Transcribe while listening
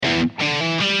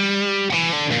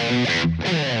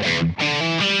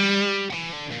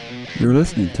You're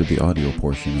listening to the audio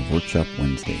portion of Workshop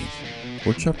Wednesdays.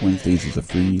 Workshop Wednesdays is a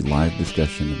free live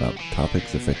discussion about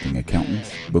topics affecting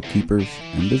accountants, bookkeepers,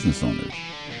 and business owners.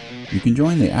 You can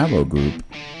join the ABBO group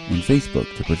in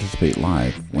Facebook to participate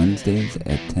live Wednesdays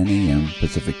at 10 a.m.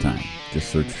 Pacific Time. Just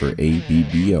search for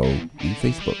ABBO in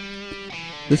Facebook.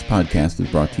 This podcast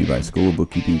is brought to you by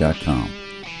schoolofbookkeeping.com,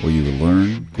 where you will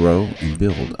learn, grow, and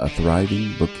build a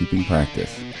thriving bookkeeping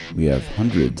practice. We have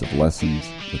hundreds of lessons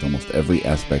with almost every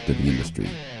aspect of the industry.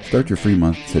 Start your free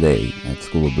month today at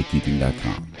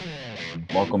schoolofbookkeeping.com.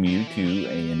 Welcome you to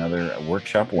another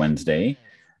Workshop Wednesday.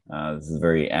 This is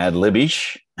very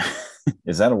ad-libish.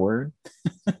 Is that a word?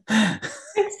 I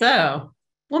think so.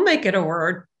 We'll make it a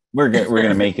word. We're going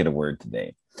to make it a word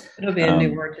today. It'll be a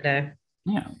new word today.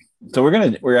 Yeah. So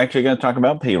we're actually going to talk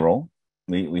about payroll.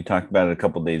 We talked about it a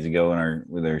couple of days ago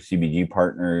with our CBG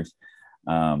partners.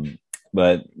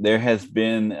 But there has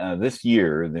been this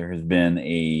year, there has been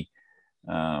a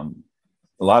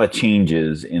lot of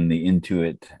changes in the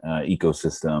Intuit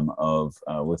ecosystem of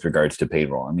with regards to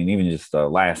payroll. I mean, even just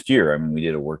last year, we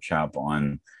did a workshop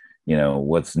on,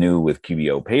 what's new with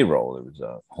QBO payroll. There was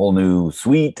a whole new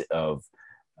suite of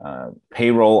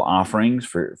payroll offerings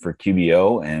for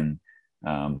QBO, and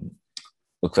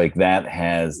looks like that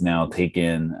has now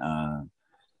taken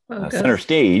center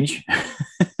stage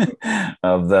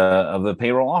of the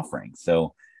payroll offering.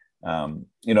 So, a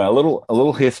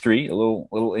little history, a little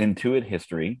Intuit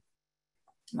history.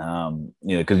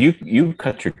 Because you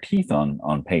cut your teeth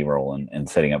on payroll and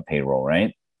setting up payroll,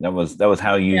 right? That was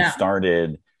how you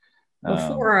started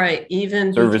before I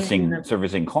even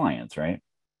servicing clients, right?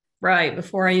 Right.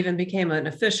 Before I even became an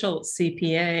official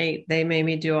CPA, they made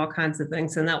me do all kinds of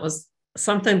things. And that was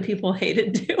something people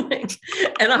hated doing.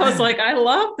 And I was like, I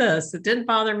love this. It didn't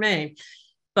bother me.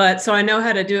 But so I know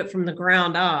how to do it from the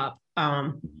ground up.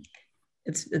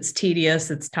 It's tedious.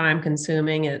 It's time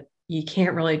consuming. You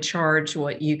can't really charge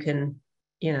what you can,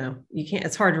 you can't,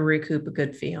 it's hard to recoup a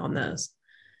good fee on those.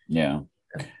 Yeah.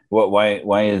 Well,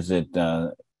 why is it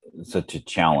such a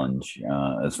challenge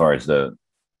as far as the,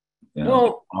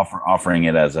 offering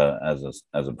it as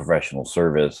a professional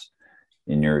service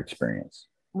in your experience?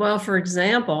 Well, for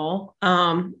example,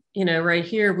 right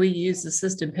here, we use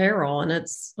assisted payroll and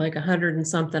it's like 100 and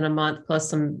something a month plus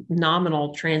some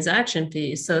nominal transaction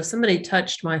fees. So if somebody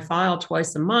touched my file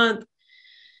twice a month,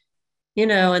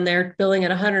 and they're billing at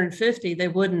 150,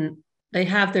 they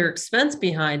have their expense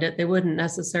behind it. They wouldn't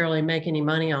necessarily make any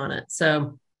money on it.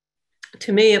 So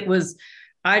to me,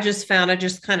 I just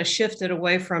kind of shifted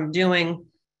away from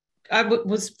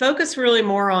was focused really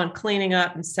more on cleaning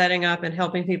up and setting up and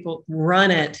helping people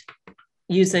run it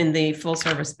using the full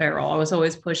service payroll. I was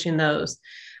always pushing those.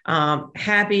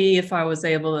 Happy if I was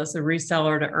able as a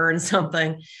reseller to earn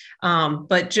something,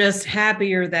 but just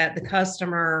happier that the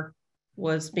customer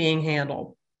was being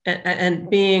handled. And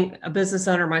being a business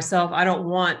owner myself, I don't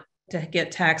want to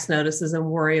get tax notices and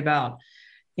worry about,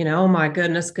 oh my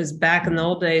goodness, because back in the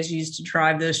old days, you used to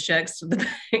drive those checks to the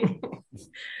bank.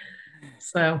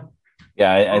 So.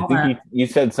 Yeah, I think you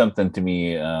said something to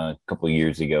me a couple of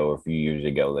years ago or a few years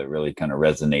ago that really kind of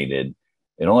resonated.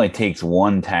 It only takes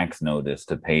one tax notice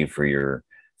to pay for your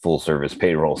full service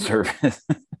payroll service.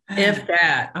 If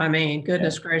that,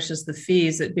 goodness gracious, the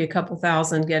fees, it'd be a couple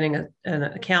thousand getting an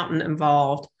accountant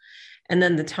involved, and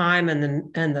then the time and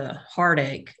the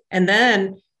heartache. And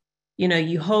then,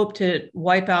 you hope to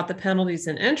wipe out the penalties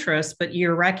and interest, but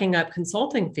you're racking up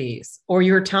consulting fees or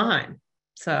your time.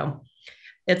 So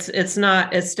it's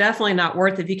definitely not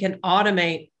worth it. If you can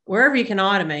automate wherever you can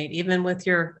automate, even with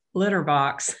your litter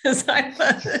box, as I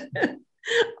put it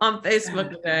on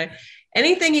Facebook today,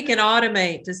 anything you can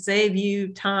automate to save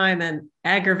you time and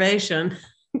aggravation,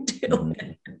 do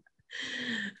it.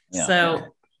 Yeah. So,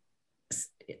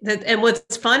 and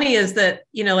what's funny is that,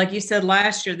 like you said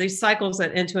last year, these cycles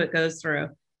that Intuit goes through,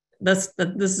 this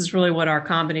is really what our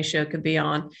comedy show could be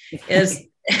on, is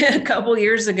a couple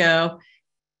years ago,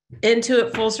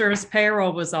 Intuit full service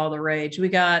payroll was all the rage. We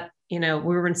got, we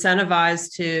were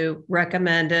incentivized to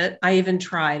recommend it. I even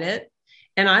tried it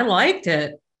and I liked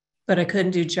it, but I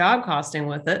couldn't do job costing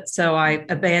with it. So I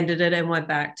abandoned it and went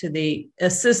back to the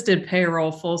assisted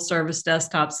payroll full service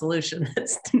desktop solution.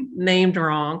 That's named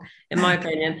wrong, in my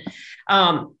opinion.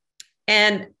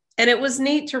 And it was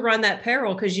neat to run that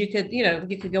payroll because you could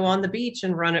go on the beach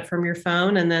and run it from your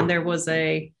phone. And then there was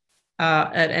an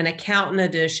accountant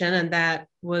edition, and that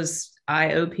was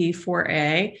IOP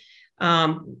 4A.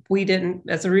 We didn't,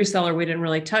 as a reseller, we didn't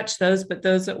really touch those, but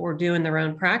those that were doing their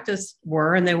own practice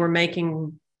were, and they were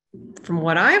making, from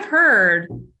what I've heard,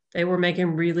 they were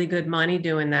making really good money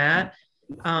doing that.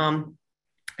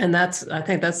 And I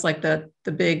think that's like the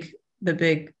big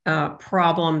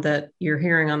problem that you're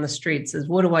hearing on the streets is,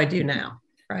 what do I do now?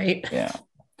 Right. Yeah.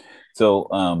 So,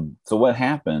 so what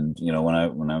happened, when I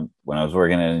was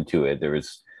working at Intuit,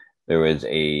 there was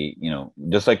a,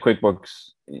 just like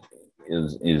QuickBooks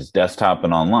is desktop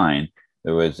and online,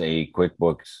 there was a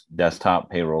QuickBooks desktop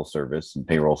payroll service and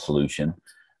payroll solution.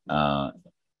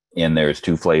 And there's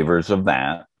two flavors of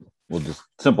that. We'll just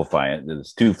simplify it.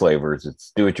 There's two flavors.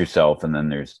 It's do it yourself, and then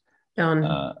there's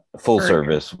full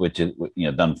service, which is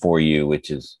done for you, which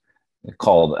is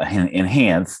called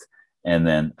enhanced, and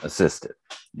then assisted,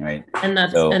 right? And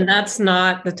that's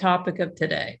not the topic of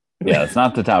today. Yeah, it's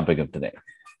not the topic of today.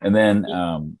 And then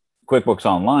QuickBooks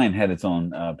Online had its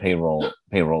own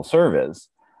payroll service,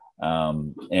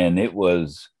 and it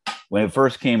was, when it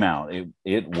first came out,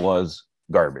 it was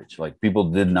garbage. Like,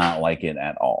 people did not like it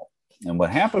at all. And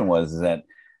what happened was that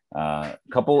a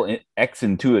couple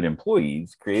ex-Intuit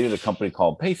employees created a company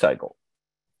called PayCycle,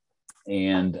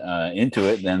 and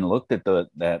Intuit then looked at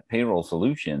that payroll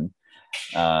solution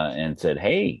and said,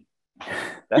 "Hey,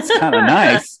 that's kind of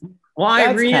nice. Why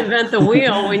reinvent the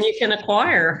wheel when you can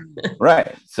acquire?"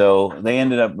 Right. So they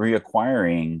ended up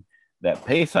reacquiring that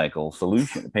PayCycle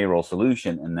solution, payroll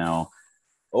solution, and now,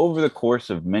 over the course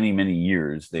of many, many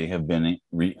years, they have been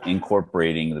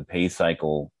incorporating the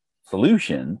PayCycle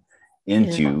solution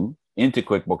into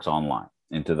QuickBooks Online,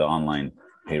 into the online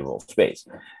payroll space.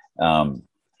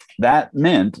 That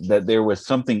meant that there was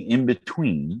something in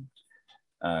between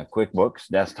QuickBooks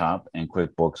Desktop and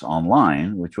QuickBooks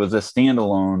Online, which was a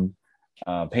standalone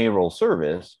payroll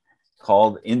service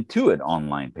called Intuit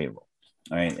Online Payroll.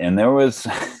 Right, and there was,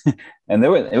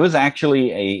 it was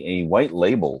actually a white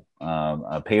label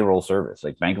a payroll service,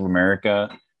 like Bank of America,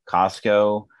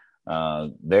 Costco,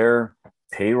 their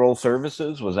payroll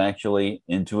services was actually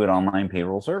Intuit Online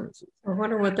Payroll Services. I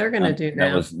wonder what they're going to do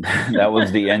now. That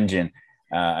was the engine.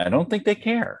 I don't think they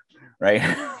care, right?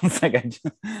 It's like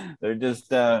they're just.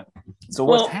 So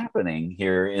what's happening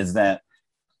here is that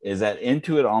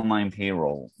Intuit Online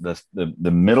Payroll,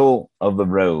 the middle of the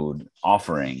road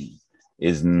offering,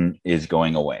 is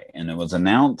going away, and it was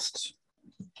announced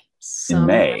in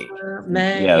May.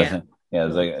 It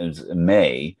was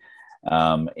May,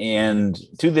 and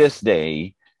to this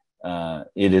day,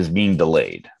 it is being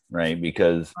delayed, right?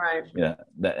 Because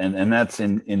and that's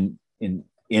in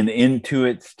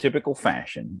Intuit's typical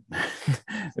fashion.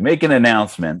 They make an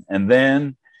announcement and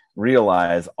then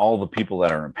realize all the people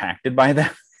that are impacted by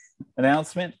that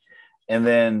announcement, and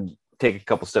then take a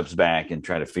couple steps back and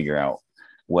try to figure out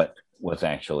what's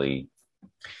actually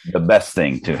the best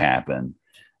thing to happen,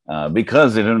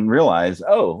 because they didn't realize,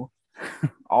 all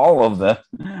of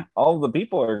the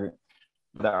people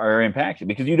that are impacted,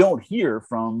 because you don't hear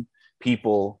from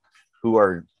people who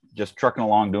are just trucking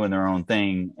along doing their own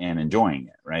thing and enjoying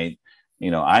it, right?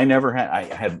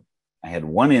 I had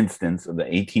one instance of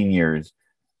the 18 years,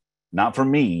 not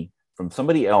from me, from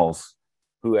somebody else,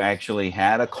 who actually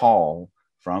had a call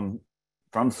from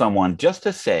someone just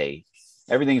to say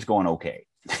everything's going okay.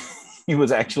 He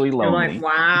was actually lonely. You're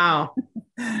like, wow.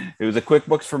 It was a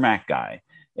QuickBooks for Mac guy,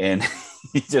 and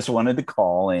he just wanted to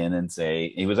call in and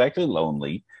say he was actually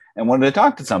lonely and wanted to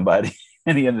talk to somebody.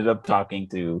 And he ended up talking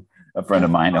to a friend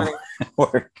of mine at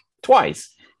work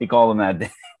twice. He called him that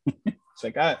day. It's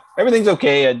like, everything's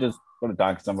okay. I just want to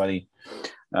talk to somebody.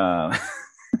 Well,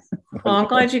 I'm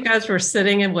glad you guys were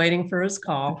sitting and waiting for his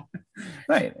call.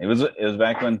 Right. It was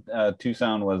back when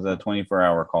Tucson was a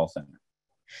 24-hour call center.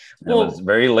 It was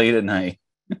very late at night.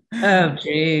 Oh,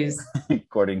 geez.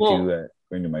 according to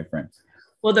my friends.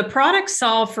 Well, the products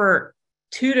solve for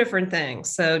two different things.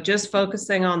 So just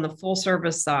focusing on the full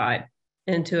service side,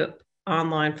 into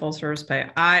online full service pay,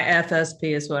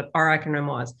 IFSP is what our acronym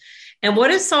was. And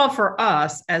what is solved for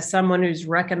us as someone who's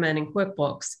recommending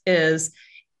QuickBooks is,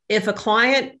 if a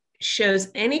client shows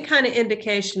any kind of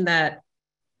indication that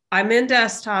I'm in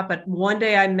desktop, but one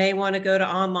day I may want to go to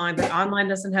online, but online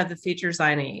doesn't have the features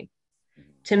I need.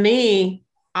 To me,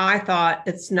 I thought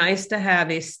it's nice to have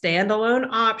a standalone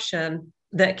option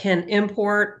that can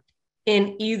import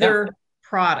in either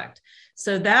product.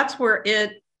 So that's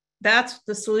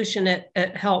the solution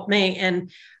it helped me. And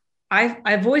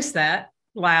I voiced that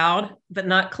loud, but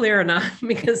not clear enough,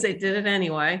 because they did it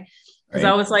anyway. Because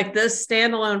I was like, this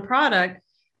standalone product,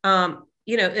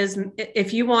 is,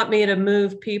 if you want me to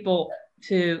move people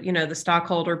to, the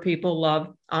stockholder people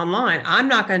love online, I'm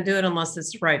not going to do it unless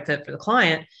it's the right fit for the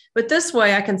client. But this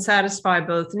way I can satisfy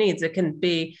both needs. It can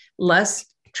be less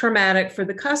traumatic for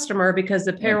the customer because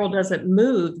the payroll doesn't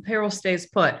move. The payroll stays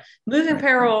put. Moving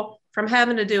payroll from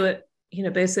having to do it,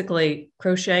 basically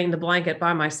crocheting the blanket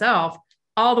by myself,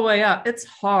 all the way up. It's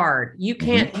hard. You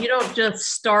can't, you don't just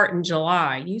start in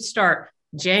July. You start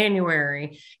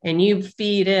January and you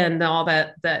feed in all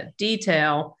that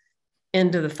detail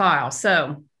into the file.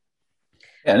 So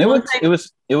and it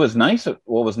was nice.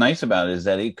 What was nice about it is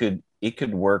that it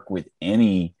could work with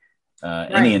any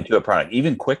right. Intuit product,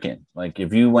 even Quicken. Like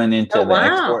if you went into Oh, the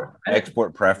wow.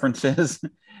 export preferences,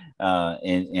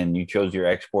 and you chose your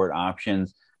export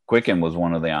options, Quicken was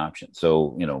one of the options.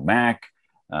 So Mac,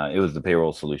 it was the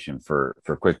payroll solution for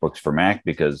QuickBooks for Mac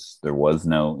because there was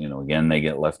no, again, they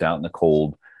get left out in the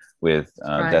cold with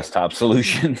Right. desktop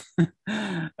solutions.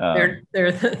 They're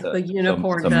so, the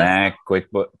unicorn so desktop. Mac,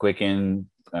 Quicken,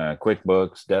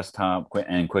 QuickBooks Desktop,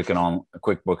 and Quicken on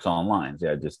QuickBooks Online.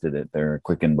 Yeah, I just did it. They're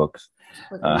Quicken Books,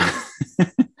 uh,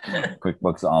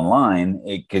 QuickBooks Online.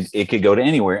 It could go to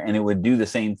anywhere, and it would do the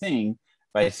same thing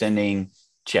by sending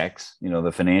checks.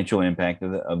 The financial impact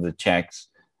of the checks,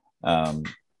 um,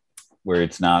 where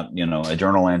it's not a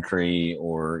journal entry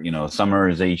or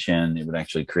summarization. It would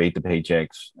actually create the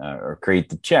paychecks or create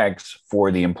the checks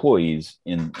for the employees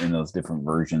in those different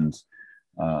versions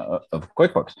of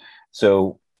QuickBooks.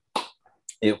 So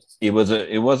it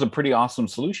was a pretty awesome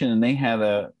solution, and they had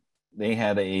a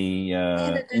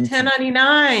And it did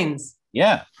 1099s.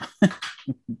 yeah,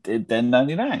 did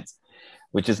 1099s,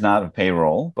 which is not a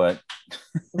payroll, but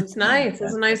It was nice. It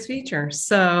was a nice feature.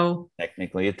 So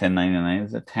technically a 1099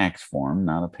 is a tax form,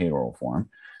 not a payroll form.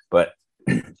 But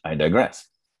I digress.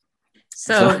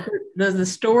 so the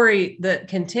story that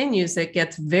continues, it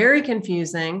gets very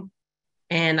confusing.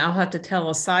 And I'll have to tell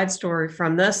a side story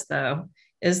from this though,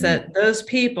 is that those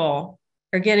people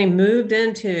are getting moved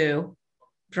into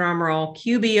drumroll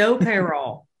QBO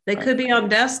payroll. They right. could be on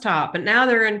desktop, but now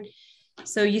they're in.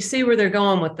 So you see where they're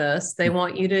going with this. They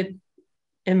want you to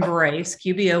embrace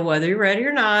QBO, whether you're ready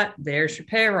or not. There's your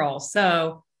payroll.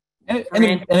 So, and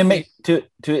it make to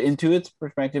Intuit's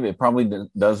perspective, it probably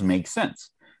does make sense,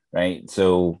 right?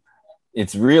 So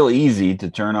it's real easy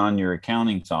to turn on your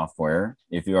accounting software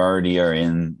if you already are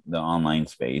in the online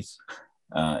space,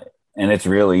 and it's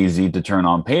real easy to turn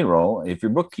on payroll if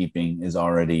your bookkeeping is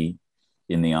already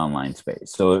in the online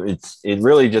space. So it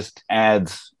really just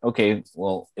adds, okay,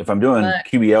 well, if I'm doing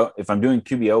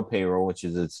QBO payroll, which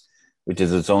is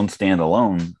its own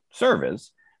standalone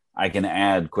service, I can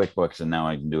add QuickBooks, and now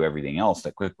I can do everything else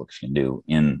that QuickBooks can do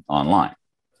in online.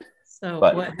 So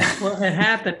But what had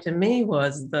happened to me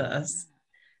was this.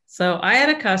 So I had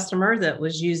a customer that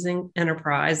was using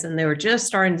Enterprise, and they were just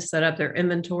starting to set up their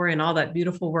inventory and all that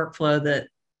beautiful workflow that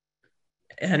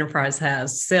Enterprise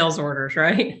has, sales orders,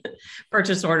 right?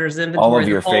 Purchase orders, inventory, all of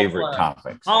your favorite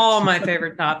topics. All my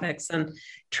favorite topics, and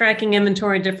tracking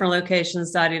inventory in different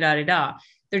locations, da da da da.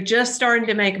 They're just starting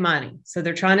to make money. So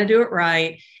they're trying to do it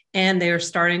right. And they're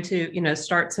starting to,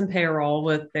 start some payroll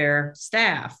with their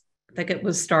staff. I think it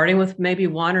was starting with maybe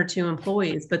 1 or 2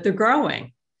 employees, but they're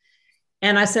growing.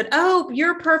 And I said, oh,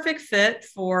 you're a perfect fit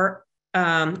for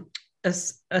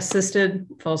assisted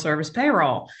full service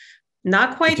payroll.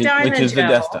 Not quite Diamond, which is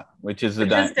the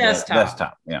desktop,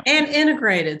 desktop, yeah, and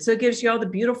integrated. So it gives you all the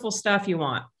beautiful stuff you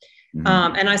want.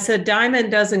 Mm-hmm. And I said,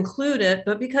 Diamond does include it,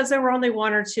 but because there were only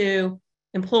 1 or 2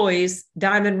 employees,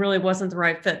 Diamond really wasn't the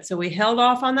right fit. So we held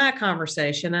off on that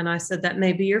conversation. And I said, that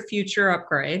may be your future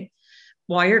upgrade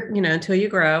while you're, until you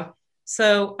grow.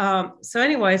 So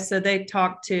anyway, so they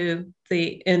talked to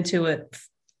the Intuit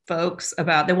folks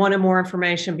about, they wanted more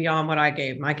information beyond what I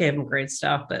gave them. I gave them great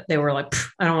stuff, but they were like,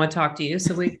 I don't want to talk to you.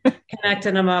 So we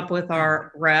connected them up with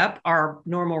our rep. Our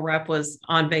normal rep was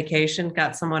on vacation,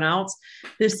 got someone else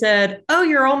who said, oh,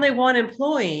 you're only 1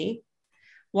 employee.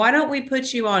 Why don't we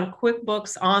put you on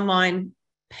QuickBooks Online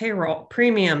Payroll,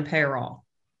 Premium Payroll,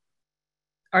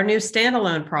 our new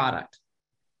standalone product?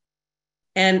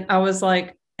 And I was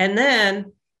like, and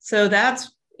then, so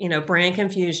that's, brand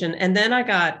confusion. And then I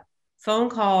got phone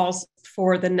calls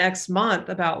for the next month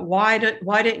about why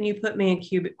didn't you put me in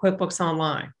QuickBooks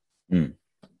Online? And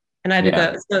I had to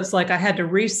go. So it's like I had to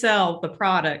resell the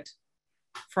product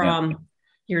from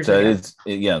years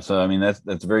ago. So I mean, that's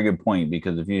a very good point,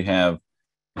 because if you have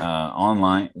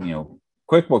online,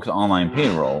 QuickBooks Online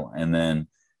Payroll, and then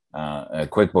a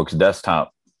QuickBooks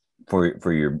Desktop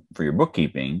for your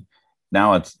bookkeeping,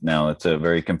 now it's a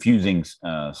very confusing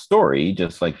story,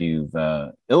 just like you've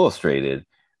illustrated.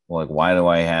 Well, like, why do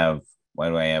I have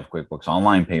QuickBooks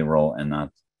Online Payroll and not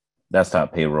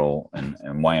Desktop Payroll, and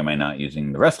why am I not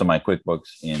using the rest of my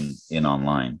QuickBooks in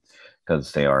online?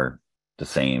 Because they are the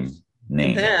same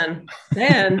name. And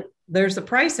then there's a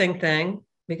pricing thing,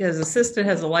 because Assisted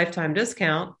has a lifetime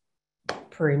discount,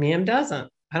 Premium doesn't.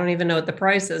 I don't even know what the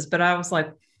price is, but I was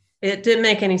like, it didn't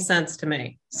make any sense to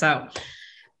me. So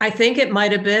I think it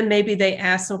might have been maybe they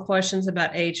asked some questions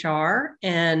about HR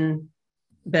and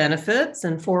benefits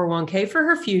and 401k for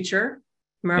her future.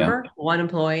 Remember, one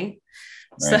employee.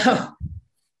 Right.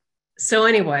 So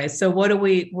anyway, so what do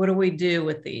we do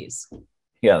with these?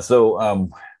 Yeah. So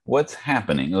what's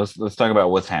happening? Let's talk about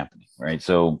what's happening, right?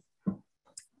 So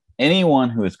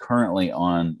anyone who is currently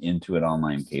on Intuit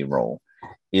Online Payroll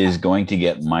is going to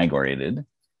get migrated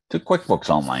to QuickBooks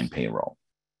Online Payroll,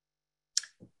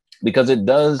 because it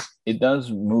does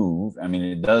move. I mean,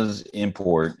 it does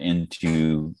import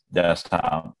into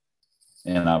desktop,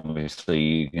 and obviously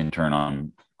you can turn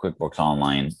on QuickBooks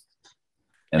Online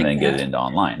and then get it into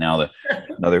online. Now,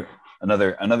 another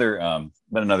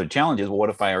challenge is, well, what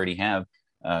if I already have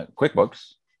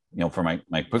QuickBooks, for my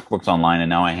QuickBooks Online, and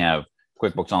now I have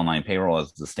QuickBooks Online Payroll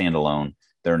as the standalone?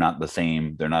 They're not the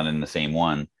same. They're not in the same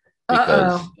one,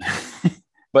 because.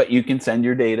 But you can send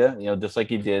your data, just like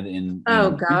you did in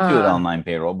Intuit Online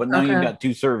Payroll. But now you've got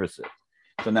two services.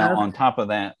 So now on top of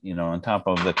that, on top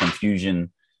of the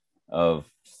confusion of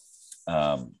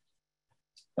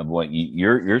what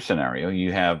your scenario,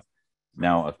 you have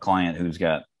now a client who's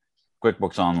got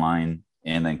QuickBooks Online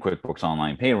and then QuickBooks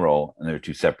Online Payroll, and they're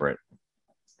two separate.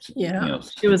 Yeah,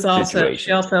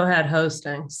 she also had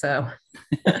hosting, so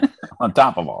on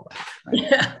top of all that. Right?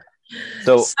 Yeah.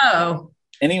 So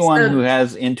anyone who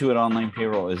has Intuit Online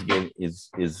Payroll is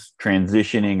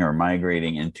transitioning or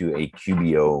migrating into a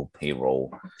QBO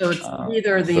payroll. So it's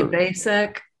either the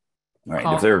basic,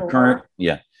 right? If they're current,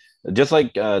 just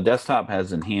like desktop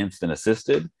has enhanced and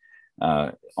assisted,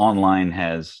 online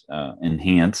has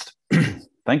enhanced.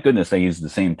 Thank goodness they use the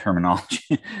same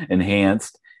terminology,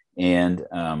 enhanced and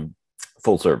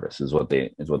full service is what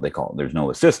they call it. There's no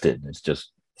assisted; it's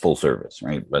just full service,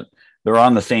 right? But they're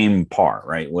on the same par,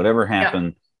 right? Whatever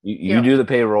happened, you do the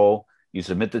payroll, you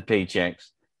submit the paychecks.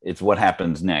 It's what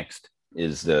happens next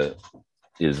is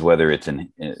whether it's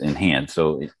enhanced.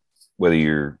 So if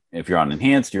you're on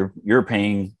enhanced, you're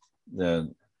paying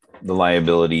the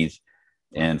liabilities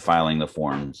and filing the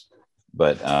forms,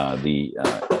 but the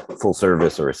full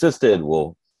service or assisted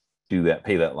will do that,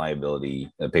 pay that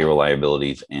liability, payroll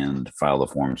liabilities, and file the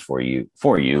forms for you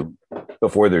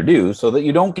before they're due, so that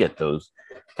you don't get those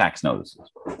tax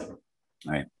notices. All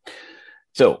right.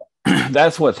 So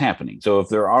that's what's happening. So if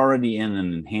they're already in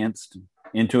an enhanced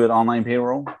Intuit Online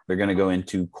Payroll, they're going to go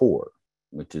into Core,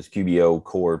 which is QBO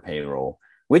Core Payroll,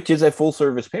 which is a full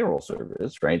service payroll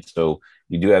service, right? So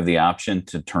you do have the option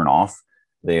to turn off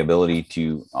the ability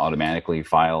to automatically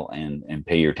file and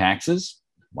pay your taxes.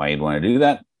 Why you'd want to do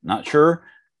that? Not sure,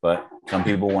 but some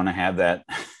people want to have that.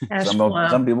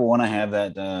 Some people want to have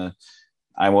that.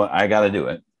 I got to do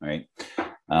it, right?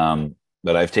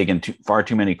 But I've taken far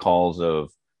too many calls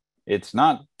of, it's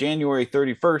not January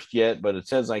 31st yet, but it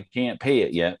says I can't pay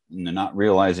it yet, and they're not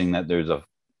realizing that there's a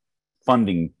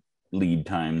funding lead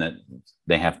time that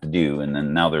they have to do, and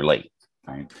then now they're late,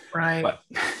 right? Right.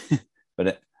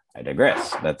 But I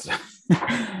digress.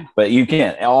 But you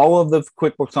can't. All of the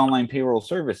QuickBooks Online Payroll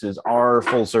services are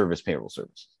full service payroll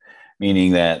services,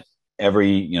 meaning that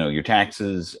your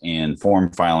taxes and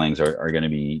form filings are going to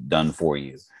be done for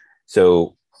you.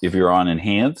 So if you're on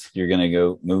enhanced, you're going to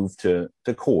go move to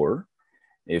Core.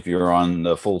 If you're on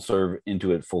the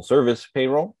Intuit full service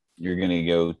payroll, you're going to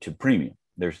go to premium.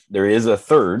 There is a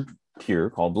third tier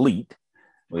called Elite,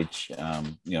 which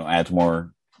adds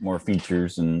more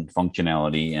features and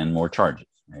functionality and more charges,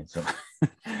 right? So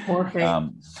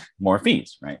more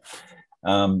fees, right?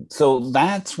 So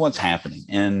that's what's happening.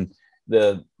 And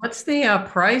what's the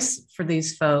price for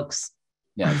these folks?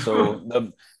 Yeah,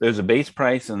 so there's a base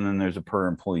price and then there's a per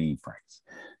employee price.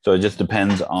 So it just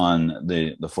depends on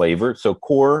the flavor. So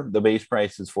Core, the base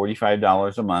price is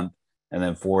 $45 a month, and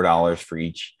then $4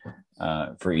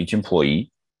 for each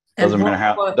employee. Doesn't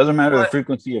matter the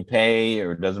frequency of pay,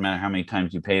 or doesn't matter how many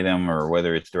times you pay them, or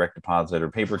whether it's direct deposit or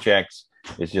paper checks.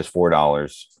 It's just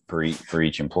 $4 for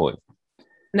each employee.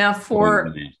 Now,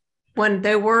 when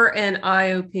they were in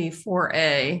IOP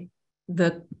 4A,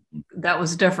 that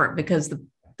was different, because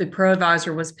the pro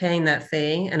advisor was paying that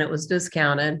fee and it was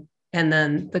discounted, and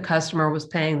then the customer was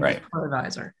paying the pro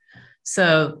advisor.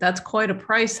 So that's quite a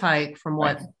price hike from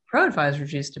what pro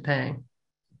advisors used to pay.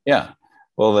 Yeah.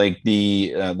 Well, like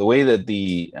the way that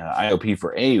the IOP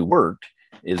for A worked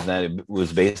is that it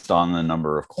was based on the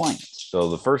number of clients. So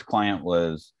the first client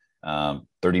was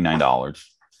 $39,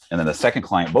 and then the second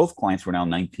client, both clients were now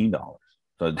 $19.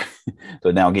 So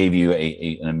it now gave you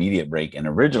an immediate break. And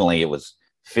originally it was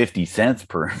 50 cents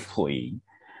per employee.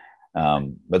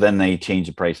 But then they changed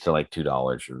the price to like $2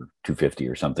 or $2.50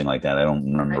 or something like that. I don't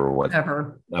remember what.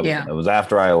 Ever. That Yeah. it was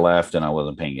after I left and I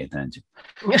wasn't paying attention.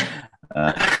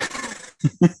 Uh,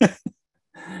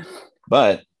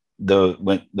 but the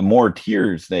more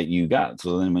tiers that you got,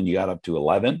 so then when you got up to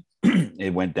 11,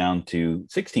 it went down to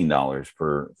 $16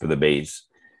 for the base.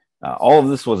 All of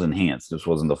this was enhanced. This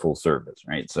wasn't the full service,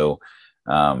 right? So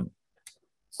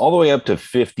all the way up to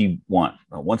 51.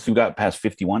 Once you got past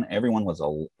 51, everyone was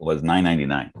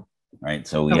 $9.99, right?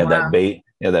 So we had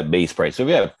that base price. So if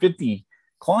you have 50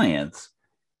 clients,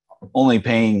 only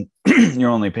paying you're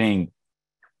only paying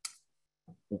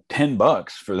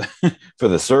 $10 for the for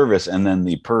the service, and then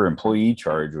the per employee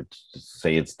charge, which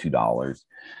say it's $2.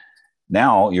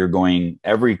 Now you're going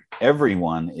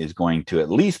everyone is going to at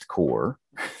least core,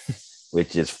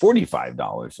 which is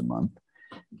 $45 a month,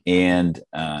 and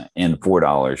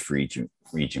 $4 for each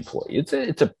employee.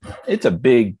 It's a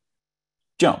big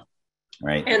jump,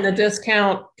 right? And the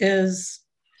discount is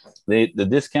the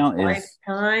discount is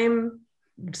lifetime,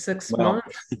 6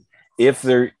 months. If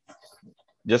they're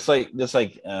just like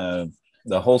the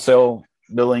wholesale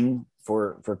billing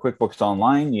for QuickBooks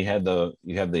Online, you have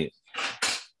the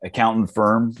accountant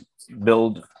firm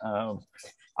build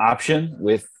option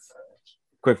with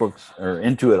QuickBooks or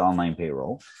Intuit Online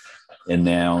Payroll. And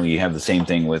now you have the same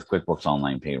thing with QuickBooks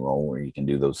Online Payroll, where you can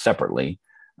do those separately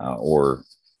or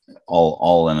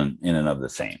all in and of the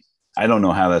same. I don't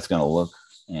know how that's going to look,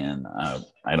 and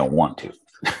I don't want to.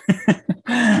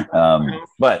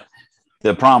 But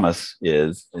the promise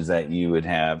is that you would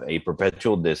have a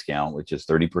perpetual discount, which is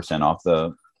 30% off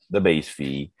the base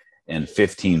fee and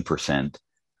 15%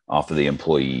 off of the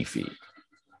employee fee.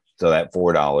 So that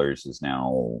 $4 is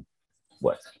now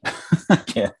what? I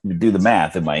can't do the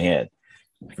math in my head.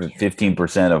 For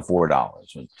 15% of $4,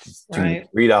 which is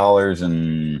 $3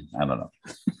 and I don't know.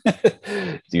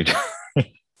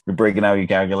 You're breaking out your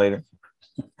calculator.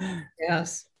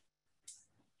 Yes.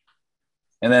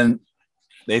 And then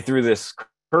they threw this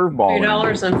curveball.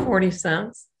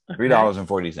 $3.40.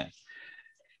 $3.40.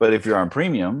 But if you're on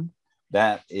premium,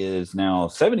 that is now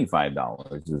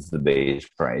 $75 is the base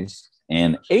price,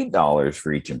 and $8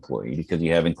 for each employee, because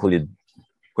you have included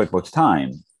QuickBooks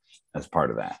Time as part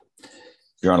of that.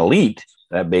 If you're on Elite,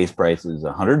 that base price is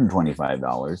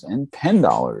 $125 and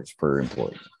 $10 per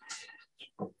employee.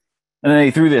 And then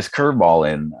they threw this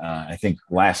curveball in, I think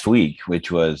last week, which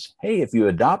was, hey, if you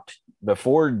adopt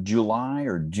before July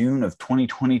or June of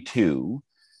 2022,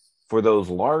 for those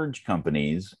large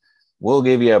companies, we'll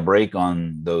give you a break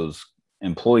on those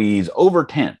employees over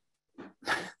 10.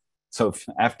 So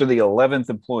after the 11th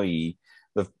employee,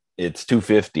 it's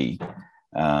 $250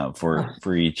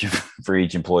 for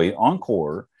each employee on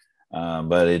core,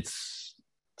 but it's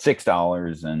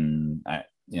 $6, and I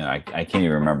can't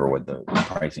even remember what the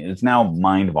pricing is. It's now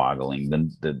mind-boggling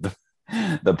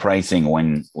the pricing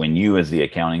when you as the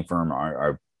accounting firm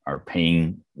are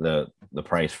paying the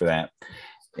price for that,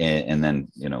 and then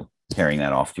carrying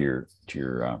that off to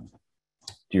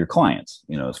your clients,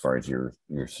 as far as you're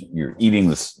eating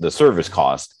the service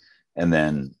cost, and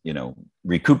then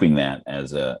recouping that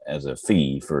as a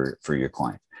fee for your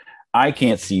client. I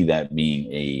can't see that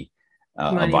being a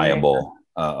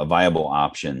viable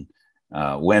option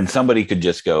when somebody could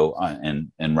just go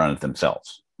and run it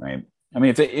themselves, right? I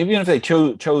mean, even if they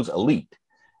chose Elite,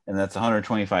 and that's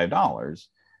 $125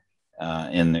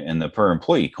 in the per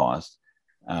employee cost,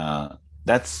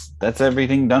 that's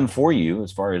everything done for you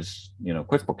as far as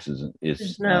QuickBooks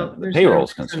is the payroll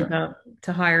is concerned.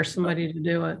 To hire somebody to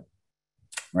do it,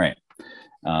 right?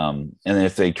 And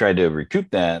if they tried to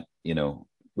recoup that,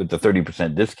 with the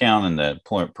 30% discount and the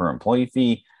per employee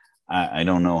fee, I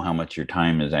don't know how much your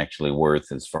time is actually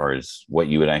worth as far as what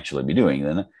you would actually be doing.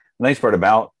 And the nice part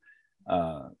about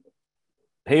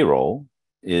payroll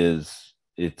is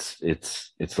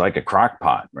it's like a crock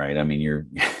pot, right? I mean, you're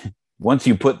once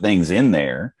you put things in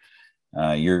there,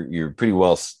 you're pretty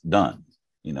well done,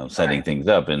 setting things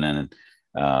up. And then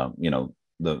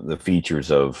the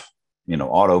features of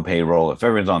auto payroll. If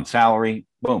everyone's on salary,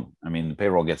 boom, I mean, the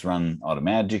payroll gets run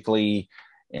automatically,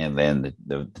 and then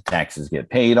the taxes get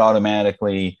paid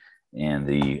automatically, and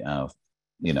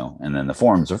and then the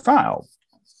forms are filed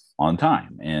on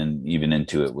time, and even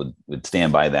Intuit would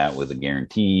stand by that with a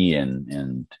guarantee,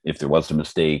 and if there was a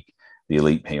mistake, the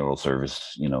Elite payroll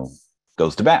service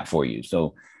goes to bat for you.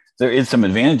 So there is some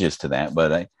advantages to that,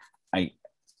 but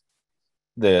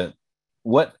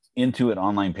what Intuit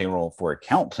Online Payroll for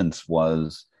accountants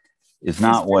is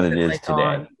not what it is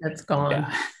today. It's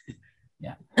gone.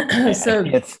 Yeah. So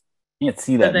I can't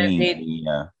see that being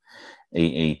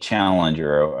a challenge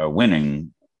or a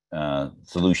winning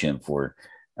solution for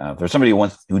for somebody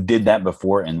who did that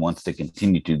before and wants to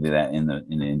continue to do that in the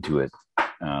Intuit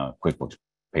QuickBooks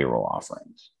payroll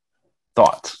offerings.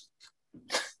 Thoughts?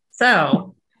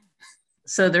 So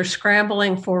they're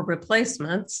scrambling for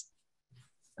replacements,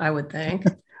 I would think,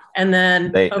 and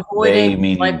then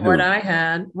avoiding like what I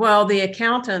had. Well, the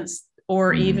accountants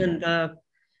or even the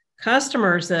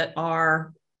customers that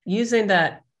are using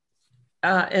that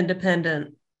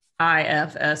independent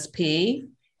IFSP,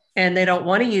 and they don't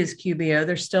want to use QBO.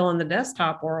 They're still in the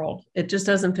desktop world. It just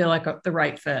doesn't feel like the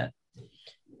right fit.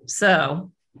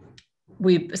 So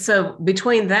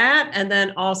between that and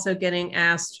then also getting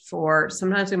asked for,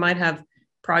 sometimes we might have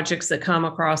projects that come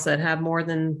across that have more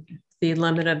than the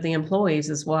limit of the employees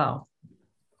as well.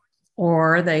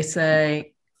 Or they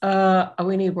say,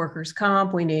 we need workers'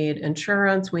 comp, we need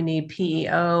insurance, we need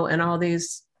PEO, and all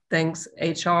these things,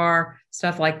 HR,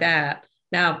 stuff like that.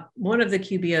 Now, one of the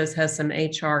QBOs has some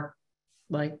HR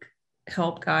like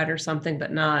help guide or something,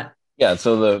 but not. Yeah,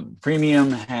 so the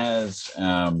premium has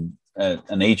an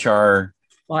HR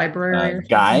library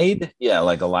guide. Yeah,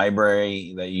 like a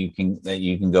library that you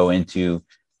can go into.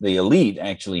 The Elite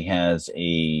actually has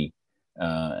an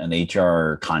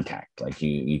HR contact. Like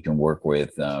you can work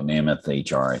with Mammoth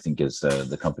HR, I think is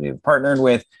the company they've partnered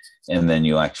with, and then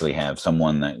you actually have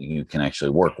someone that you can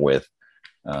actually work with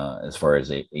as far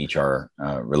as HR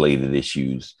related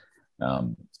issues,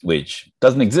 which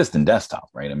doesn't exist in desktop,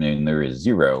 right? I mean, there is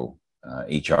zero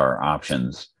HR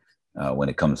options when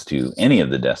it comes to any of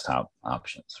the desktop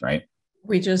options, right?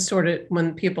 We just sort of,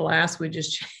 when people ask, we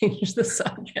just change the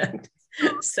subject.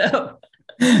 So,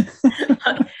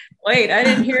 wait, I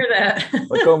didn't hear that.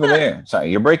 Look over there.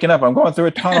 Sorry, you're breaking up. I'm going through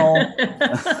a tunnel.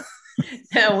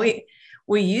 Yeah,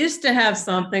 we used to have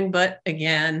something, but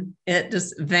again, it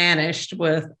just vanished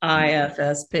with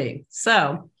IFSP.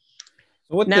 So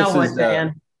what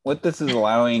this is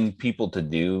allowing people to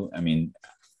do, I mean,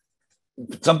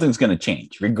 something's going to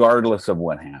change regardless of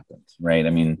what happens, right?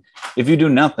 I mean, if you do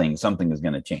nothing, something is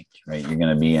going to change, right? You're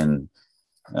going to be in,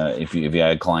 if you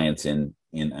had clients in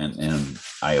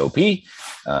IOP,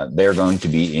 they're going to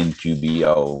be in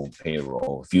QBO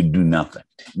payroll if you do nothing.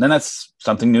 And then that's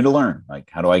something new to learn. Like,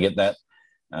 how do I get that?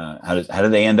 How do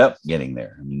they end up getting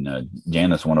there? I mean,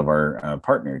 Janice, one of our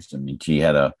partners, I mean, she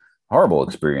had a horrible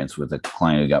experience with a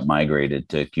client who got migrated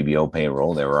to QBO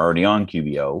payroll. They were already on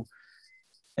QBO.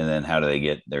 And then how do they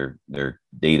get their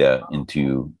data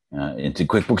into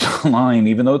QuickBooks Online,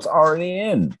 even though it's already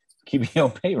in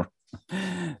QBO payroll?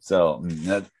 So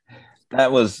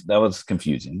that was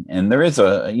confusing. And there is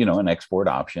an export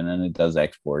option, and it does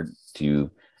export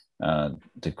to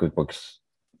QuickBooks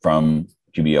from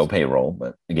QBO payroll.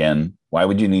 But again, why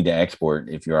would you need to export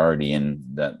if you're already in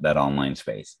that online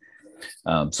space?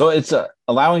 So it's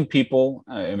allowing people.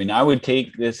 I mean, I would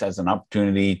take this as an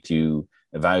opportunity to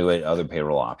evaluate other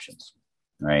payroll options,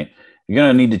 right? You're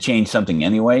going to need to change something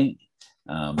anyway,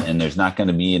 and there's not going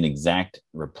to be an exact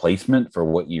replacement for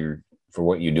what you're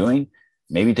doing.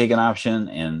 Maybe take an option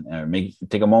and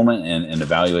take a moment and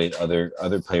evaluate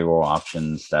other payroll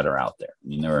options that are out there. I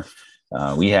mean,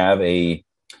 we have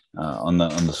on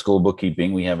the school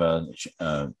bookkeeping, we have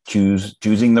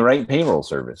choosing the right payroll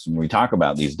service, and we talk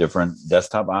about these different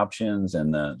desktop options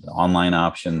and the online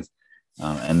options.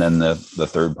 And then the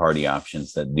third-party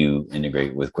options that do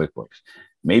integrate with QuickBooks.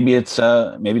 Maybe it's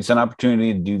an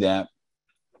opportunity to do that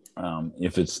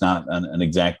if it's not an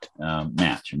exact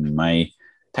match. I mean, my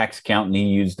tax accountant,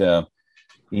 he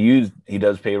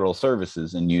does payroll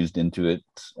services and used Intuit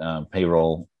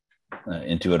payroll,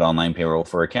 Intuit online payroll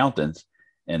for accountants.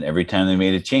 And every time they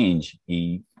made a change,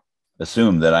 he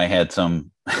assumed that I had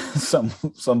some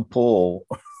pull.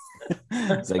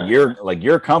 It's like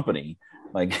your company.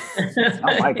 Like, it's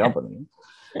not my company.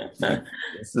 Like,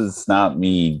 this is not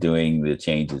me doing the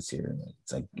changes here.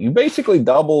 It's like, you basically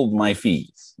doubled my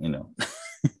fees,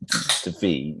 to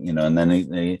fee, and then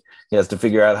he has to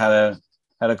figure out how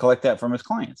to collect that from his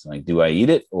clients. Like, do I eat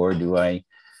it, or do I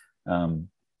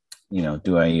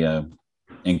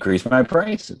increase my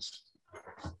prices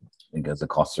because the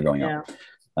costs are going up?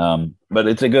 But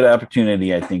it's a good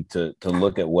opportunity, I think, to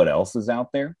look at what else is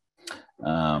out there.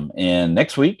 And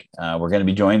next week, we're going to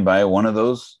be joined by one of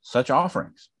those such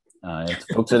offerings. It's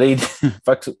folks at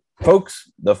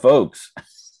the folks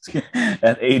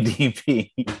at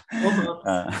ADP.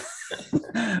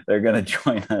 They're going to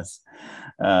join us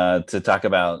to talk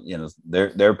about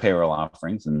their payroll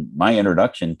offerings. And my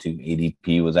introduction to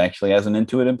ADP was actually as an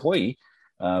Intuit employee,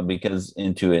 because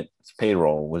Intuit's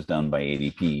payroll was done by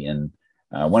ADP. And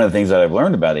one of the things that I've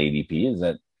learned about ADP is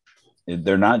that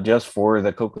they're not just for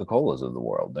the Coca-Colas of the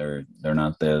world. They're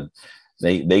not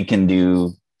they can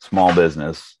do small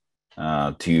business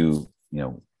to,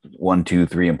 one, two,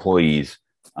 three employees,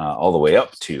 all the way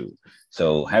up to.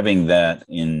 So having that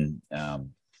in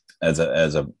as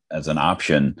an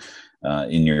option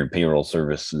in your payroll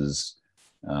services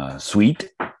suite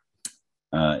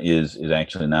is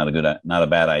actually not a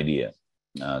bad idea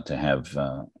to have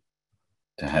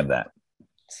that.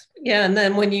 Yeah, and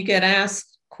then when you get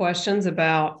asked questions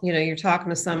about, you're talking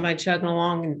to somebody chugging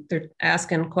along and they're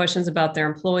asking questions about their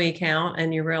employee count,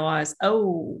 and you realize,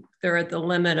 oh, they're at the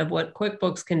limit of what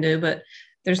QuickBooks can do, but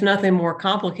there's nothing more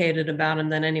complicated about them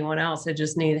than anyone else. They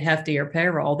just need heftier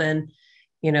payroll. Then,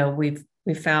 we've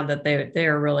found that they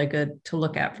are really good to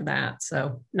look at for that.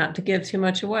 So not to give too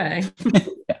much away.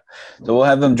 Yeah. So we'll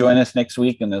have them join us next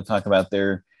week, and they'll talk about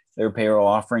their payroll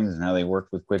offerings and how they work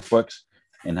with QuickBooks,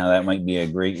 and how that might be a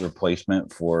great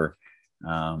replacement for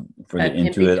the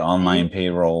Intuit online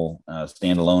payroll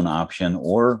standalone option,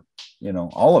 or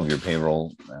all of your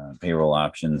payroll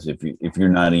options if you're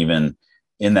not even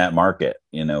in that market,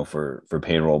 for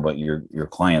payroll, but your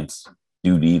clients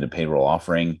do need a payroll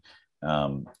offering.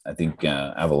 I think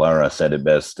Avalara said it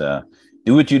best: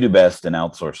 do what you do best and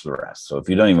outsource the rest. So if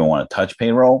you don't even want to touch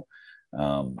payroll,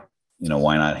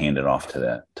 why not hand it off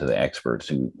to the experts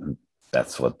who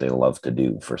that's what they love to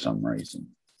do for some reason.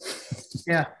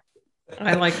 Yeah.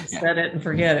 I like to set it and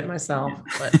forget it myself.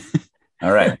 But.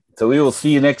 All right. So we will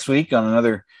see you next week on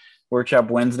another Workshop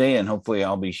Wednesday, and hopefully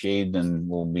I'll be shaved and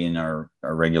we'll be in our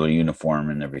regular uniform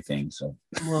and everything. So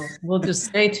we'll just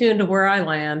stay tuned to where I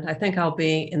land. I think I'll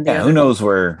be in the who knows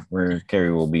where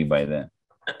Carrie will be by then.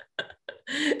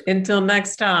 Until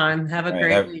next time, have a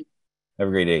great week. Have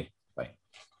a great day.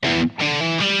 Bye.